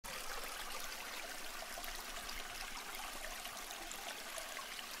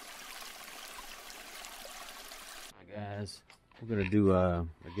guys, we're gonna do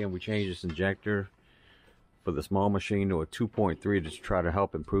again, we changed this injector for the small machine to a 2.3 to try to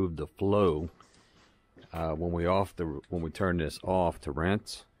help improve the flow when we turn this off to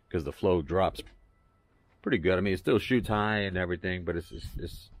rinse, because the flow drops pretty good. I mean, it still shoots high and everything, but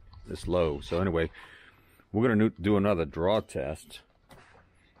it's low. So anyway, we're gonna do another draw test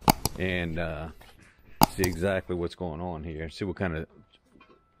and see exactly what's going on here. See what kind of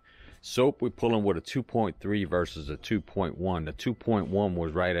soap we're pulling with a 2.3 versus a 2.1. The 2.1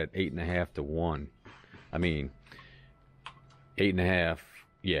 was right at 8.5 to 1. I mean, 8.5.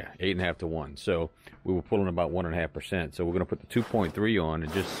 Yeah, 8.5 to 1. So we were pulling about 1.5%. So we're gonna put the 2.3 on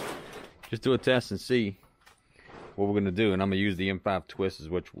and just do a test and see what we're gonna do. And I'm gonna use the M5 twists,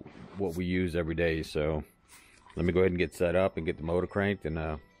 what we use every day. So let me go ahead and get set up and get the motor cranked,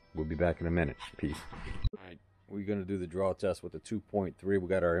 and we'll be back in a minute. Peace. All right, we're gonna do the draw test with the 2.3. We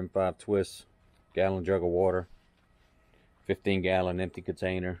got our M5 twists, gallon jug of water, 15-gallon empty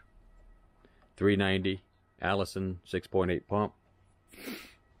container, 390 Allison 6.8 pump,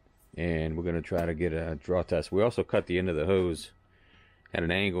 and we're gonna try to get a draw test. We also cut the end of the hose at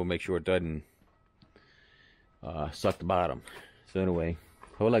an angle, make sure it doesn't suck the bottom. So anyway,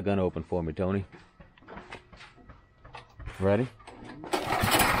 hold that gun open for me, Tony. Ready?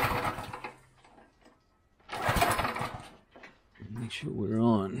 Make sure we're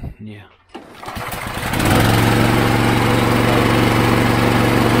on. Yeah.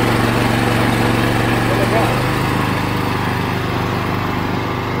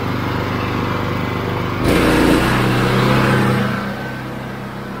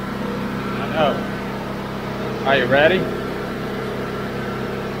 I know. Are you ready?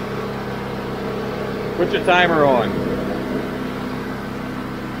 Put your timer on.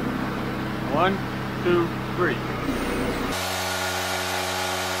 1, 2, 3.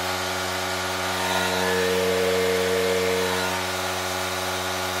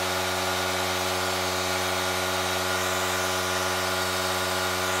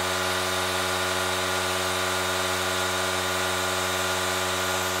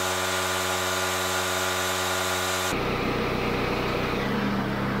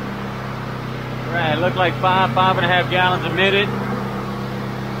 Alright, look like 5.5 gallons a minute.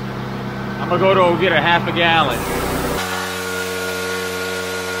 I'm gonna go to get a half a gallon.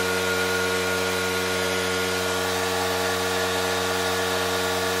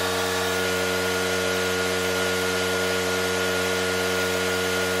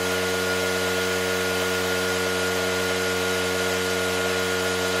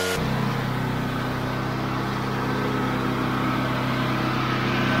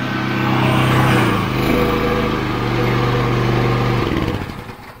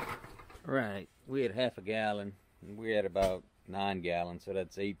 Right, we had half a gallon, and we had about 9 gallons, so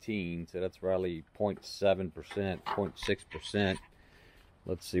that's 18, so that's probably 0.7%, 0.6%.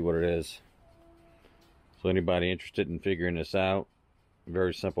 Let's see what it is. So anybody interested in figuring this out,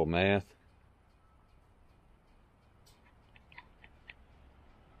 very simple math.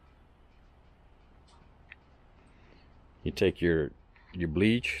 You take your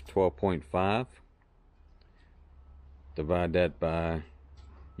bleach, 12.5, divide that by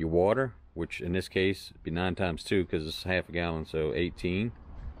your water, which in this case would be 9 times 2 because it's half a gallon, so 18.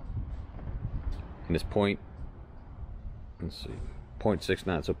 And it's let's see,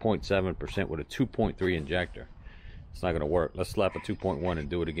 0.69, so 0.7% with a 2.3 injector. It's not gonna work. Let's slap a 2.1 and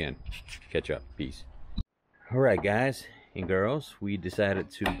do it again. Catch up. Peace. Alright guys and girls, we decided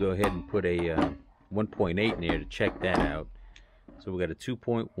to go ahead and put a 1.8 in there to check that out. So we got a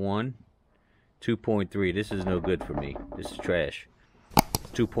 2.1, 2.3. This is no good for me. This is trash.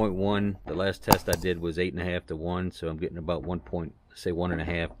 2.1, the last test I did was 8.5 to 1, so I'm getting about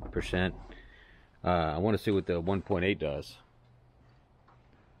 1.5%. I want to see what the 1.8 does.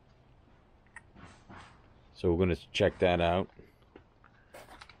 So we're going to check that out.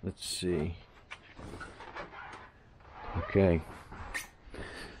 Let's see. Okay.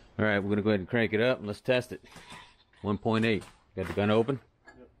 Alright, we're going to go ahead and crank it up and let's test it. 1.8. Got the gun open?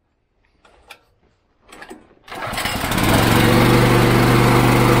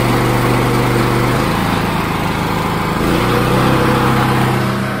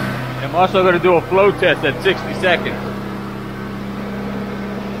 I'm also going to do a flow test at 60 seconds.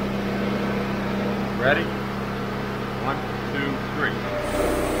 Ready? 1, 2, 3.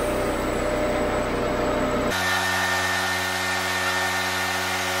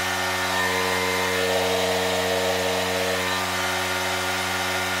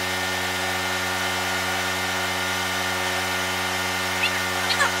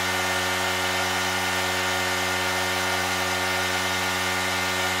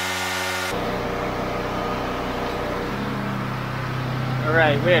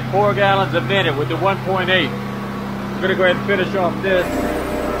 right, we had 4 gallons a minute with the 1.8. We're gonna go ahead and finish off this. See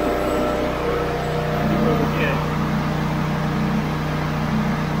what we get.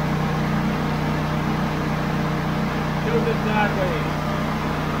 Tilt it sideways.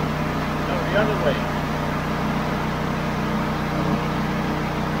 No, the other way.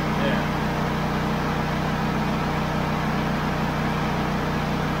 Yeah.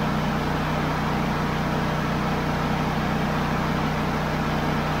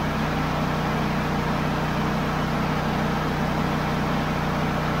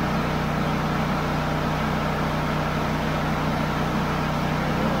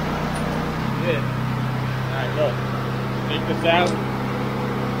 Alright, look. Take this out.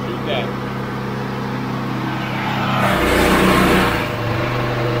 Shoot that.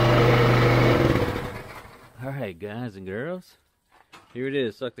 Alright, guys and girls. Here it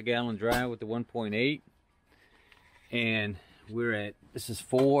is. Suck the gallon dry with the 1.8. And we're at, this is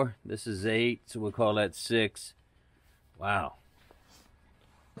 4, this is 8, so we'll call that 6. Wow.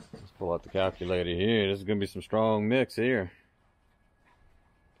 Let's pull out the calculator here. This is going to be some strong mix here.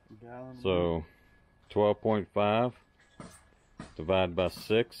 So 12.5 divided by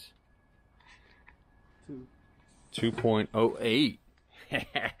 6, 2.08.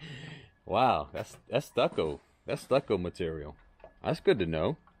 Wow, that's stucco. That's stucco material. That's good to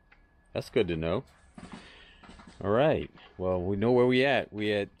know. That's good to know. All right. Well, we know where we at. We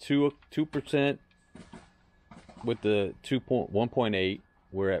had 2% with the 1.8.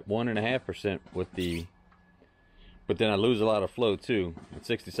 We're at 1.5% with the. But then I lose a lot of flow too. In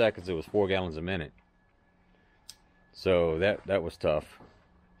 60 seconds, it was 4 gallons a minute. So that was tough.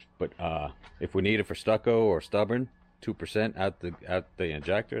 But if we need it for stucco or stubborn, 2% out the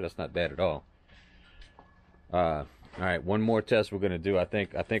injector, that's not bad at all. All right, one more test we're gonna do. I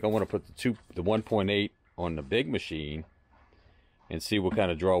think I want to put the 1.8 on the big machine and see what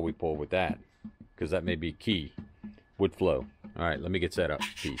kind of draw we pull with that, because that may be key with flow. All right, let me get set up.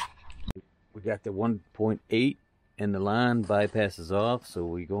 Peace. We got the 1.8. and the line bypasses off, so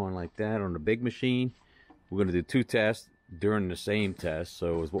we going like that on the big machine. We're going to do 2 tests during the same test.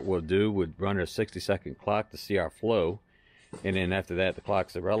 So is what we'll do, we'll run a 60-second clock to see our flow, and then after that the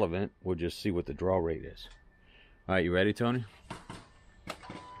clock's irrelevant. We'll just see what the draw rate is. All right, you ready, Tony?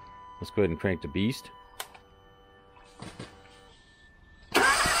 Let's go ahead and crank the beast.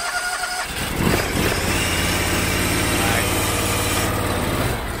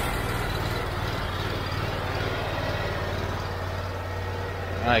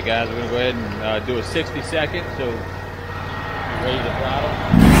 Alright guys, we're going to go ahead and do a 60 second, so raise the throttle.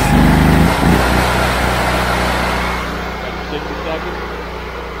 Got 60 seconds.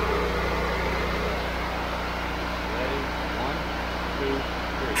 Ready? 1, 2,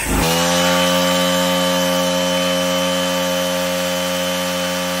 3.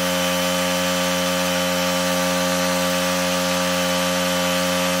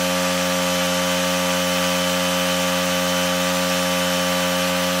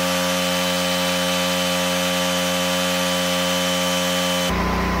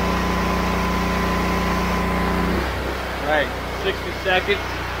 Alright, 60 seconds.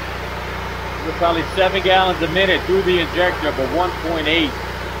 We're probably 7 gallons a minute through the injector, but 1.8.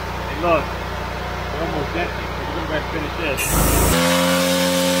 And look, we're almost empty. So we're going to go ahead and finish this.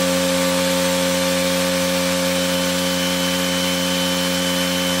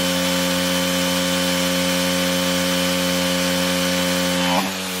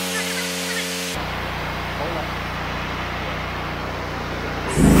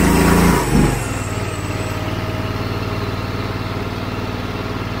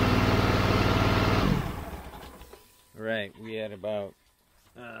 Right, we had about,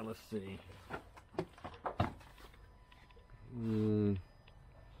 let's see,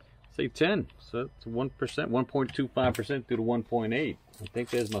 say 10, so it's 1%, 1.25% through the 1.8. I think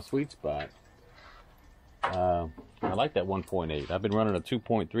there's my sweet spot. I like that 1.8. I've been running a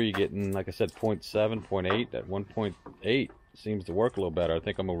 2.3, getting, like I said, 0.7, 0.8. That 1.8 seems to work a little better. I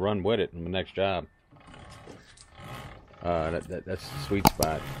think I'm going to run with it in the next job. That's the sweet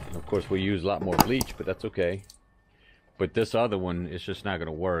spot. And of course, we use a lot more bleach, but that's okay. But this other one, it's just not going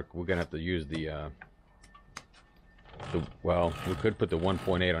to work. We're going to have to use well, we could put the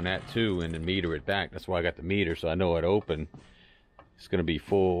 1.8 on that too and then meter it back. That's why I got the meter, so I know it open. It's going to be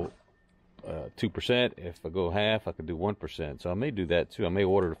full 2%. If I go half, I could do 1%. So I may do that too. I may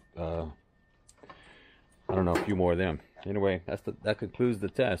order, I don't know, a few more of them. Anyway, that concludes the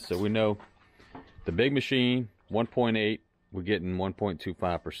test. So we know the big machine, 1.8, we're getting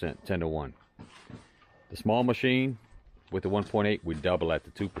 1.25%, 10 to 1. The small machine, with the 1.8, we double at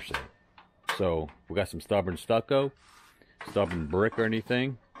the 2%. So we got some stubborn stucco. stubborn brick or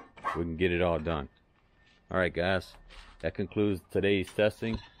anything, we can get it all done. Alright guys, that concludes today's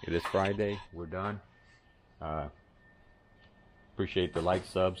testing. It is Friday. We're done. Appreciate the likes,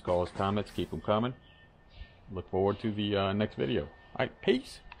 subs, calls, comments. Keep them coming. Look forward to the next video. Alright,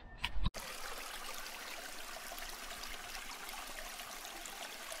 peace.